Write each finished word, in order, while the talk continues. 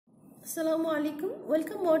Assalamu alaikum.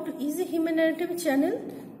 Welcome all to Easy Human Anatomy channel.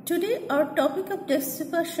 Today our topic of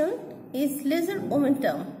discussion is lesser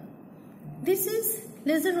omentum. This is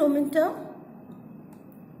lesser omentum.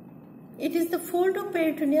 It is the fold of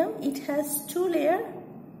peritoneum. It has two layers.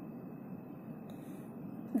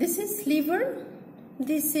 This is liver.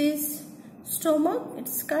 This is stomach.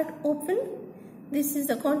 It's cut open. This is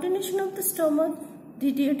the continuation of the stomach,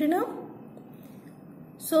 the duodenum.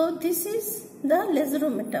 So this is the lesser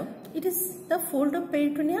omentum. It is the fold of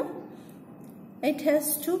peritoneum. It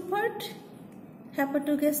has two parts,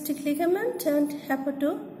 hepatogastric ligament and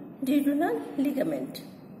hepatoduodenal ligament.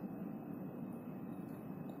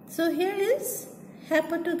 So here is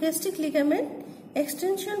hepatogastric ligament,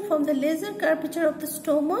 extension from the lesser curvature of the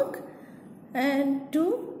stomach and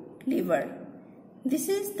to liver. This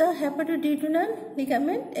is the hepatoduodenal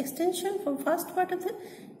ligament, extension from first part of the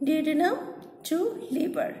duodenum to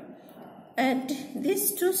liver. And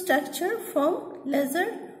these two structure form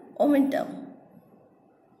lesser omentum.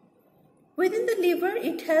 Within the liver,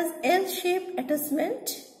 it has L-shaped attachment.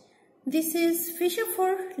 This is fissure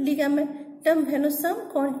for ligamentum venosum,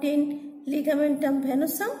 contain ligamentum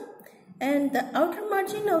venosum, and the outer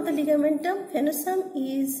margin of the ligamentum venosum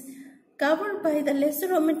is covered by the lesser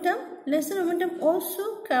omentum. Lesser omentum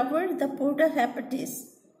also covered the porta hepatis.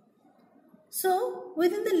 So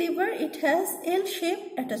within the liver, it has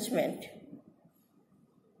L-shaped attachment.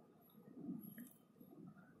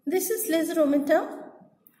 This is lesser omentum,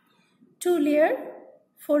 two layer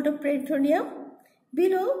fold of peritoneum.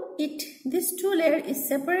 Below it, this two layer is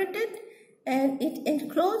separated and it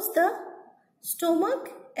encloses the stomach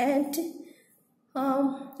and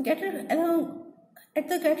at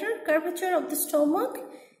the greater curvature of the stomach,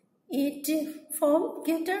 it forms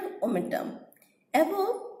greater omentum.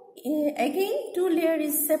 Above, again two layer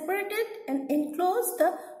is separated and enclose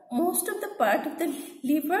the most of the part of the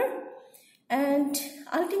liver, and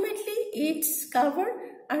ultimately it's covered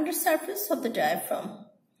under surface of the diaphragm.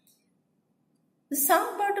 The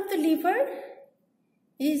some part of the liver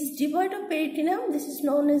is devoid of peritoneum. This is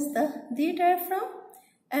known as the diaphragm,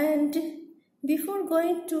 and before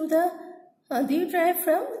going to the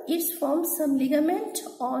diaphragm, it forms some ligament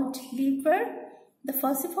on liver, the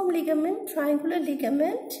falciform ligament, triangular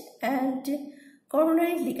ligament, and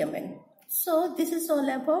coronary ligament. So this is all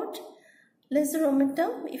about lesser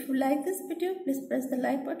omentum. If you like this video, please press the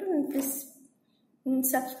like button and please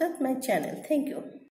subscribe my channel. Thank you.